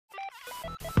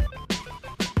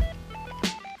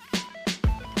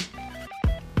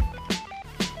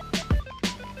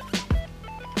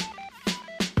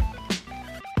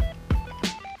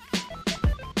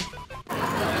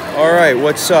All right,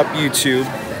 what's up, YouTube?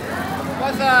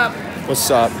 What's up?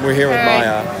 What's up? We're here with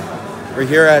Maya. We're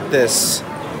here at this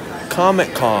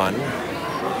Comic Con.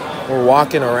 We're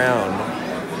walking around.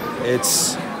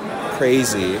 It's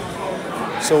crazy.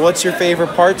 So what's your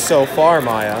favorite part so far,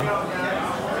 Maya?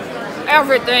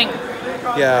 Everything.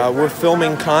 Yeah, we're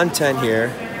filming content here.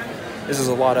 This is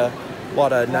a lot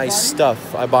of nice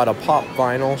stuff. I bought a pop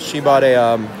vinyl. She bought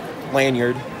a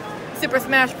lanyard. Super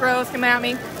Smash Bros. Come at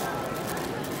me.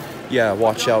 Yeah,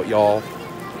 watch out, y'all.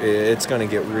 It's gonna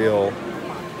get real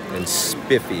and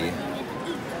spiffy.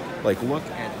 Like, look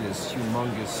at this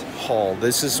humongous hall.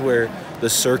 This is where the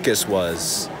circus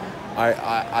was.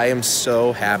 I am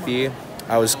so happy.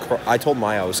 I told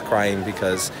Maya I was crying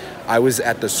because I was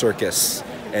at the circus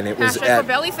and it was at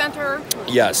Belly Center.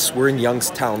 Yes, we're in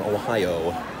Youngstown,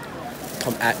 Ohio.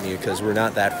 Come at me because we're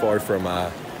not that far from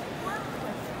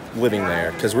living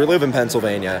there because we live in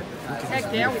Pennsylvania.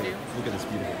 Heck yeah, we do. Look at this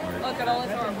beautiful art. Look at all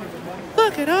this art.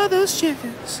 Look at all those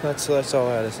chickens. That's all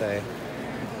I had to say.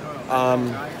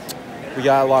 We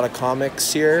got a lot of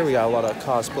comics here. We got a lot of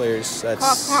cosplayers.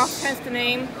 Cough, hence the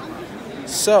name.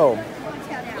 So.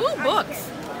 Ooh, books.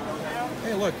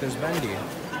 Hey, look, there's Bendy.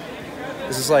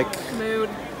 This is like. Mood.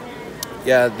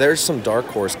 Yeah, there's some Dark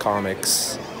Horse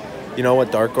comics. You know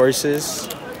what Dark Horse is?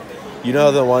 You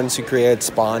know the ones who created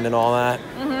Spawn and all that?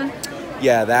 Mm-hmm.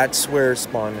 Yeah, that's where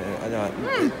Spawn.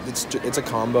 It's a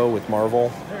combo with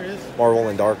Marvel. Marvel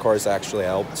and Dark Horse actually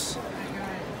helped.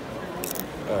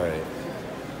 All right.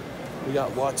 We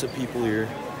got lots of people here.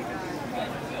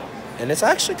 And it's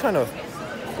actually kind of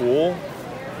cool,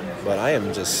 but I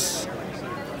am just...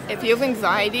 If you have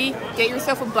anxiety, get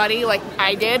yourself a buddy like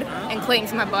I did, and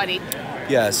Clayton's my buddy.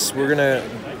 Yes, we're gonna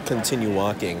continue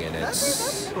walking, and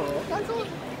it's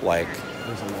like,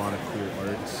 there's a lot of cool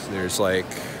arts. There's like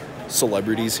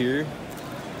celebrities here.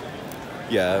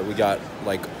 Yeah, we got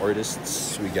like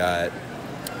artists. We got...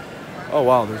 Oh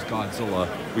wow, there's Godzilla.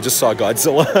 We just saw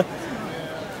Godzilla.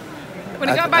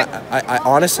 I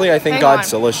honestly, I think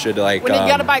Godzilla should like... When you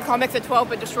gotta buy comics at 12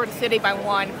 but destroy the city by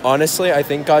 1. Honestly, I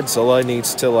think Godzilla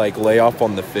needs to like lay off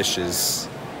on the fishes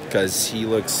because he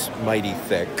looks mighty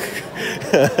thick.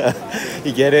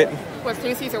 You get it? What's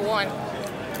 2 seats or 1?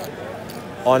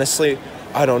 Honestly,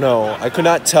 I don't know. I could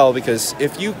not tell because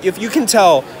if you can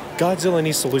tell, Godzilla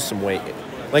needs to lose some weight.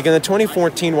 Like in the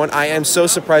 2014 one, I am so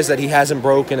surprised that he hasn't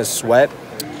broken a sweat,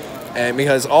 and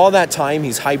because all that time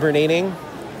he's hibernating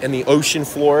in the ocean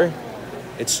floor,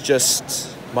 it's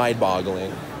just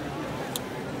mind-boggling.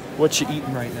 What you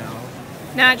eating right now?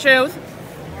 Nachos.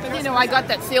 Because you know I got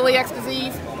that celiac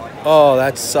disease. Oh,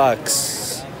 that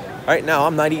sucks. Right now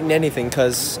I'm not eating anything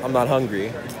because I'm not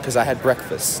hungry because I had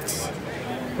breakfast.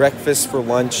 Breakfast for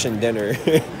lunch and dinner.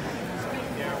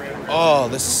 Oh,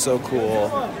 this is so cool.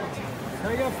 Can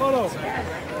I get a photo?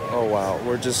 Oh wow,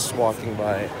 we're just walking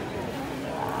by.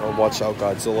 Oh, watch out,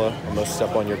 Godzilla. I'm gonna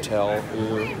step on your tail.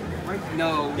 Ooh.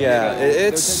 No. Yeah,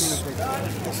 it's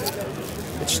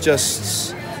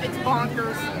just... It's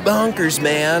bonkers. Bonkers,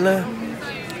 man.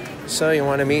 So you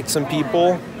want to meet some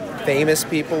people? Famous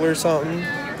people or something?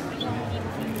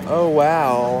 Oh,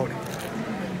 wow.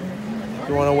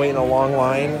 You want to wait in a long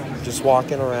line? Just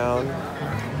walking around?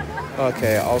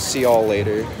 Okay, I'll see y'all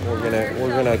later. We're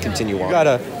gonna continue on. You got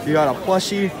a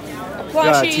plushie? You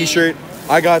got a t-shirt?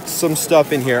 I got some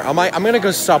stuff in here. I'm gonna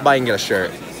go stop by and get a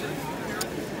shirt.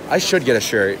 I should get a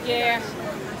shirt. Yeah.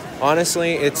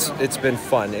 Honestly, it's been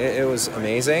fun. It was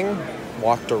amazing.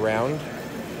 Walked around,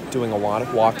 doing a lot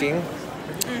of walking.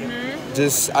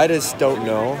 Mm-hmm. I just don't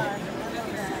know.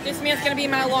 This man's gonna be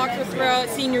in my locker throughout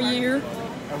senior year.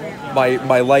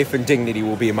 My life and dignity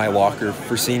will be in my locker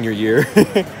for senior year.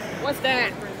 What's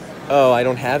that? Oh, I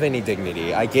don't have any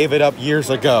dignity. I gave it up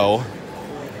years ago.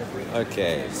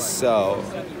 Okay, so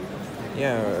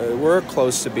yeah, we're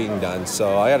close to being done.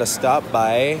 So I gotta stop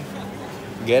by,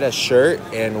 get a shirt,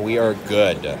 and we are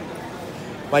good.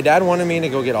 My dad wanted me to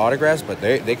go get autographs, but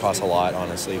they cost a lot,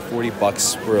 honestly.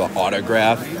 $40 for an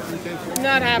autograph.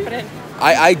 Not happening.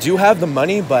 I do have the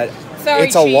money, but Sorry,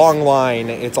 it's a Chief. long line.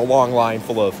 It's a long line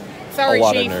full of Sorry, a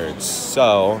lot Chief. of nerds.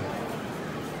 So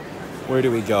where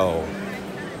do we go?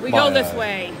 We go this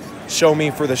way. Show me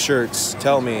for the shirts.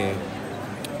 Tell me.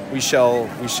 We shall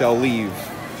leave.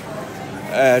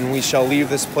 And we shall leave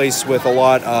this place with a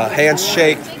lot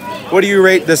handshake. What do you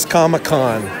rate this Comic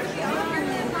Con?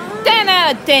 10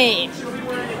 out of 10.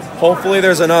 Hopefully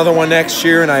there's another one next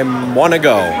year and I want to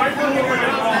go.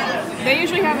 They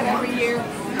usually have it every year.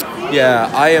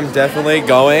 Yeah, I am definitely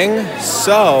going.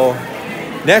 So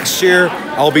next year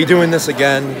I'll be doing this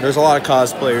again. There's a lot of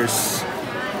cosplayers.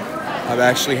 I'm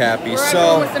actually happy.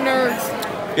 We're with the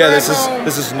nerds. Yeah, this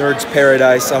is Nerd's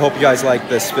Paradise. I hope you guys like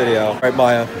this video. All right,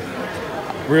 Maya.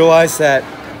 Realize that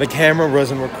the camera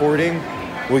wasn't recording.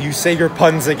 Will you say your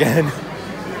puns again?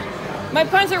 My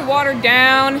puns are watered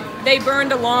down. They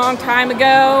burned a long time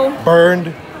ago.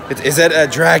 Burned? Is that a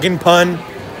dragon pun?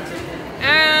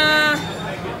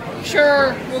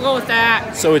 Sure, we'll go with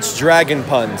that. So it's dragon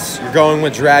puns. You're going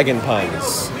with dragon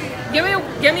puns. Give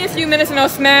me a few minutes and I'll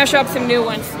smash up some new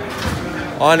ones.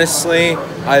 Honestly,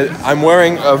 I'm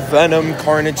wearing a Venom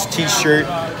Carnage t-shirt,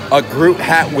 a Groot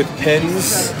hat with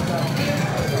pins.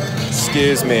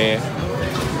 Excuse me.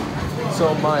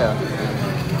 So Maya,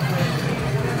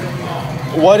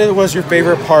 what was your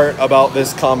favorite part about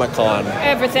this Comic Con?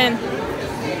 Everything.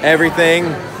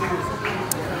 Everything?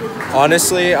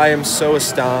 Honestly, I am so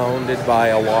astounded by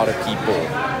a lot of people.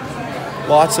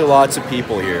 Lots of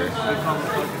people here.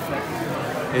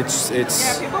 It's.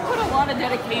 Yeah, people put a lot of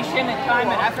dedication and time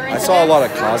and effort into I saw a this. lot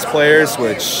of cosplayers,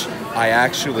 which I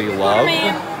actually love.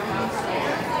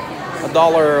 A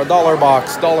dollar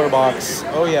box.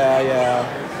 Oh yeah.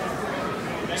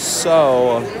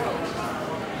 So,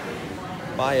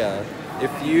 Maya,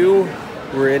 if you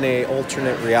were in a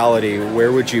alternate reality,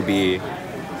 where would you be?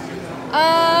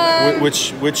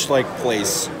 Which like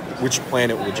place? Which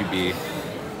planet would you be?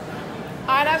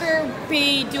 I'd either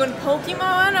be doing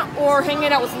Pokemon or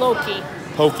hanging out with Loki.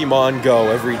 Pokemon Go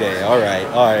every day. All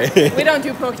right. We don't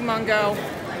do Pokemon Go.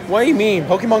 What do you mean?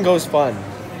 Pokemon Go is fun.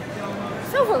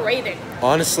 It's overrated.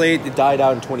 Honestly, it died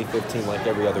out in 2015 like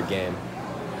every other game.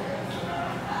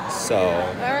 So.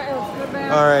 Alright, let's go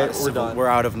back. Alright, we're done. We're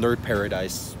out of Nerd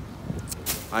Paradise.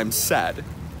 I'm sad.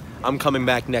 I'm coming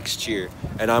back next year,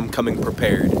 and I'm coming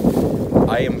prepared.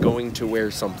 I am going to wear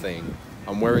something.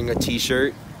 I'm wearing a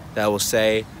t-shirt that will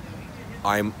say,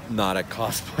 I'm not a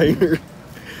cosplayer.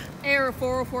 Error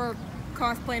 404,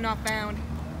 cosplay not found.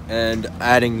 And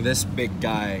adding this big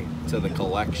guy to the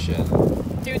collection.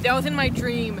 Dude, that was in my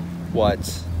dream. What?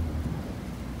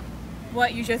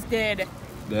 What you just did.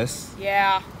 This?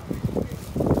 Yeah.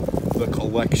 The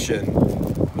collection.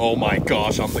 Oh my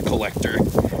gosh, I'm the collector.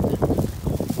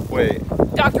 Wait.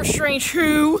 Doctor Strange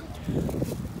who?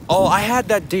 Oh, I had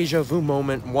that deja vu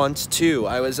moment once too.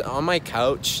 I was on my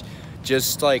couch,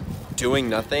 just like doing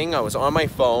nothing. I was on my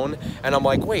phone, and I'm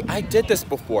like, wait, I did this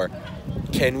before.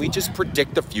 Can we just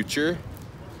predict the future?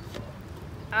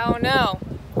 I don't know.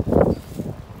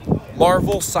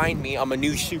 Marvel, sign me. I'm a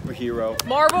new superhero.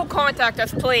 Marvel, contact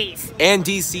us, please. And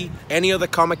DC, any other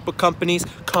comic book companies,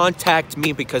 contact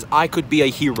me because I could be a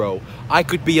hero. I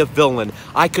could be a villain.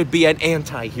 I could be an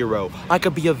anti-hero. I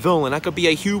could be a villain. I could be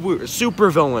a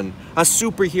super villain. A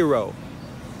superhero.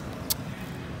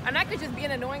 And I could just be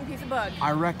an annoying piece of bug.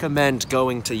 I recommend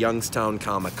going to Youngstown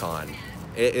Comic Con.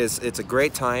 It's a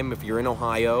great time if you're in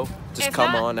Ohio. Just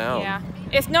come on out. Yeah.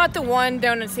 It's not the one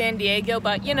down in San Diego,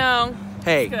 but you know,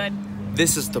 Hey. it's good.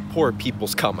 This is the Poor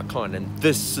People's Comic Con, and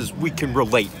we can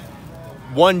relate.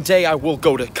 One day I will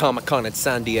go to Comic Con in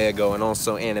San Diego and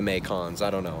also anime cons. I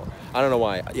don't know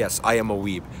why. Yes, I am a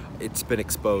weeb. It's been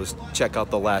exposed. Check out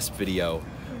the last video,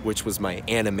 which was my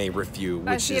anime review,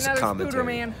 which is commentary.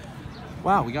 Man.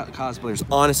 Wow, we got cosplayers.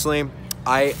 Honestly,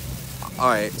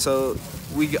 alright, so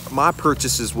my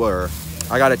purchases were,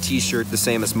 I got a t-shirt the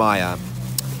same as Maya,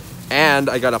 and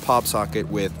I got a pop socket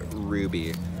with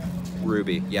Ruby.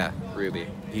 Ruby.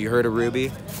 You heard of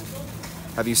Ruby?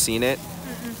 Have you seen it?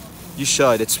 You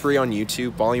should. It's free on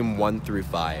YouTube, volume 1 through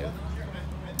 5.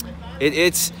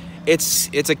 It's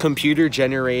a computer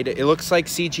generated. It looks like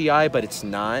CGI, but it's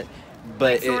not.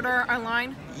 But Like Sword Art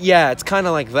Online? Yeah, it's kind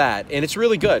of like that, and it's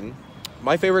really good.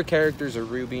 My favorite characters are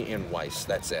Ruby and Weiss.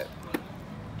 That's it.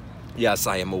 Yes,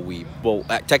 I am a weeb. Well,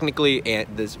 technically,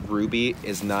 this Ruby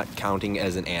is not counting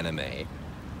as an anime.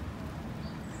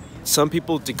 Some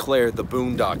people declare the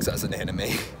Boondocks as an anime.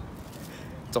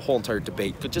 It's a whole entire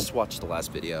debate, but just watch the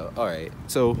last video. Alright,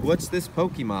 so what's this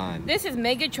Pokemon? This is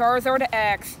Mega Charizard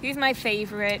X. He's my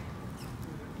favorite.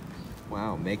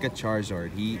 Wow, Mega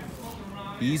Charizard.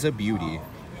 He's a beauty.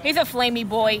 He's a flamey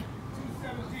boy.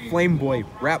 Flame boy,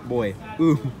 rap boy.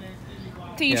 Ooh.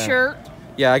 T-shirt.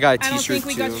 Yeah, I got a I don't t-shirt think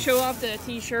we got to show off the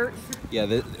T-shirt.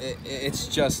 Yeah, it's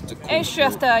just a cool It's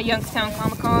just a Youngstown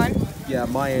Comic Con. Yeah,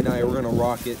 Maya and I, we're gonna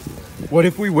rock it. What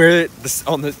if we wear it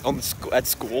at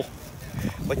school?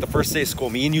 Like the first day of school,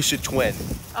 me and you should twin.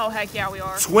 Oh heck yeah, we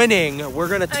are. Twinning, we're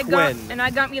gonna twin.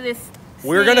 I got me this.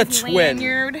 We're gonna twin.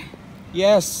 Lanyard.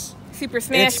 Yes. Super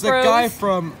Smash It's Bros. the guy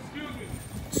from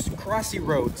Crossy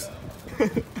Roads.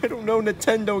 I don't know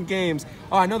Nintendo games.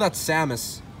 Oh, I know that's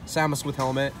Samus. Samus with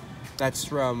helmet. That's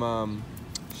from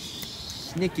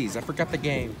Snickies. I forgot the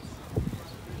game.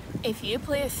 If you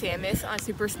play as Samus on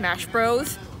Super Smash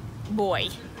Bros, boy.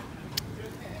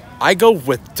 I go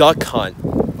with Duck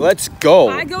Hunt. Let's go.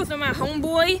 I go with my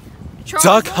homeboy. Charizard.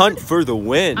 Duck Hunt for the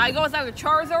win. I go with either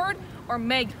Charizard or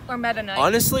Meta Knight.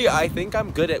 Honestly, I think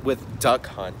I'm good with Duck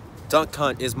Hunt. Duck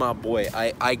Hunt is my boy.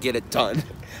 I get it done,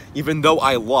 even though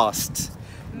I lost.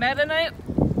 Meta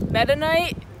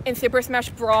Knight in Super Smash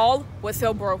Brawl was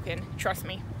so broken. Trust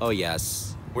me. Oh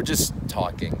yes, we're just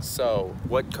talking. So,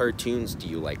 what cartoons do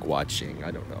you like watching?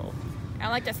 I don't know. I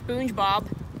like the SpongeBob.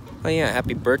 Oh yeah,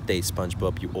 happy birthday,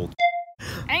 SpongeBob, you old.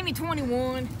 Ain't he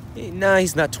 21? Nah,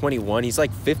 he's not 21. He's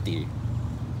like 50.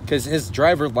 Because his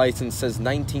driver license says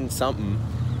 19 something,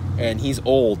 and he's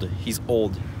old. He's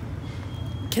old.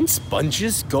 Can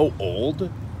sponges go old?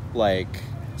 Like,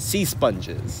 sea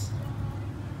sponges.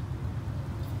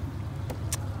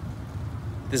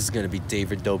 This is gonna be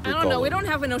David Dobrik. I don't know. We don't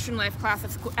have an ocean life class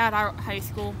at our high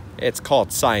school. It's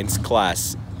called science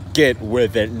class. Get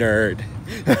with it, nerd.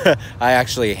 I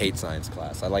actually hate science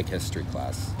class. I like history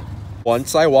class.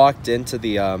 Once I walked into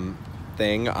the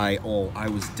thing, I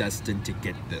was destined to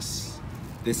get this.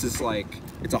 This is like,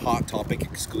 it's a Hot Topic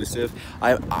exclusive.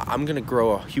 I'm gonna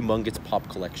grow a humongous pop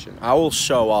collection. I will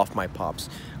show off my pops.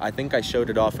 I think I showed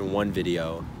it off in one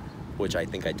video, which I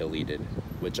think I deleted.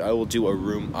 Which I'll do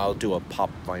a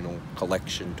pop vinyl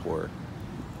collection tour.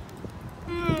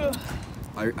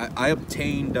 I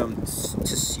obtained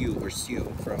Sue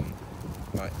from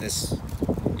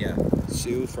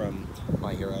Sue from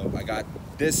My Hero. I got,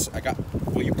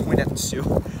 will you point at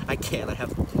Sue? I can't,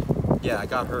 I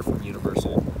got her from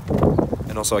Universal.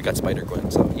 And also I got Spider-Gwen,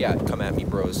 so yeah, come at me,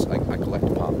 bros. I collect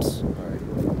pops. Alright.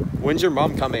 When's your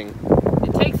mom coming?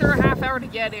 It takes her a half hour to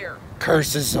get here.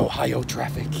 Curses Ohio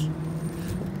traffic.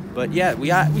 But yeah,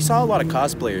 we saw a lot of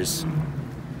cosplayers.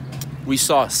 We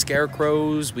saw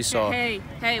scarecrows, we saw... Hey,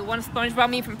 want a SpongeBob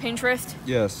meme from Pinterest?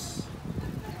 Yes.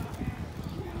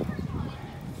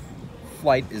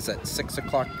 Flight is at 6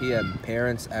 o'clock p.m.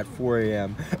 Parents at 4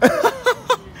 a.m.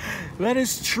 That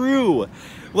is true.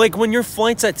 Like, when your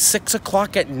flight's at 6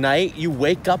 o'clock at night, you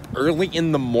wake up early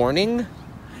in the morning?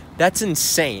 That's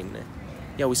insane.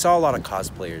 Yeah, we saw a lot of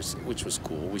cosplayers, which was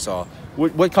cool. We saw...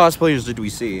 What cosplayers did we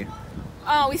see?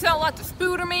 Oh, we saw lots of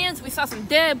Spoodermans. We saw some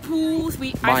Deadpools.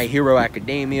 My Hero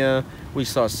Academia. We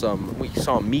saw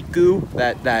Miku,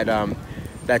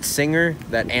 that singer,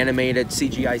 that animated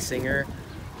CGI singer.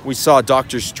 We saw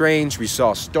Doctor Strange. We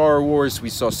saw Star Wars. We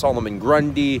saw Solomon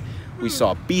Grundy. We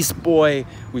saw Beast Boy.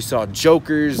 We saw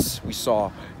Jokers. We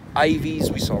saw Ivies.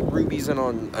 We saw Rubies and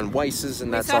Weisses,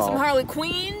 and that's all. We saw some Harley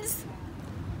Queens.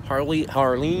 Harleen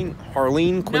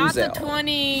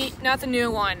Quinzel. Not the new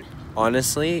one.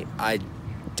 Honestly, I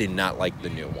did not like the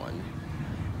new one.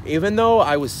 Even though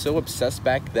I was so obsessed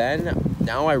back then,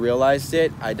 now I realized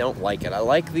it, I don't like it. I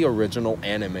like the original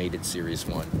animated series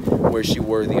one, where she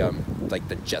wore the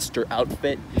the jester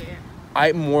outfit. Yeah.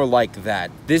 I more like that.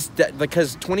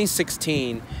 Because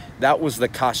 2016, that was the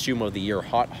costume of the year,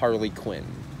 Hot Harley Quinn,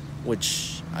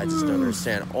 which I just don't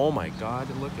understand. Oh my God,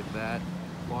 look at that!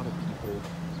 A lot of people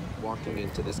walking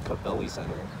into this Cabelli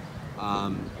Center.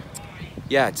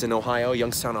 Yeah, it's in Ohio,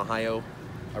 Youngstown, Ohio.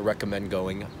 I recommend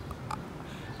going.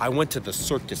 I went to the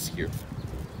circus here.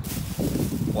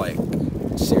 Like,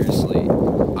 seriously,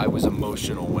 I was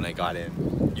emotional when I got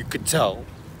in. You could tell.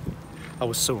 I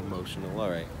was so emotional. All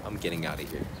right, I'm getting out of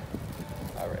here.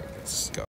 All right, let's go.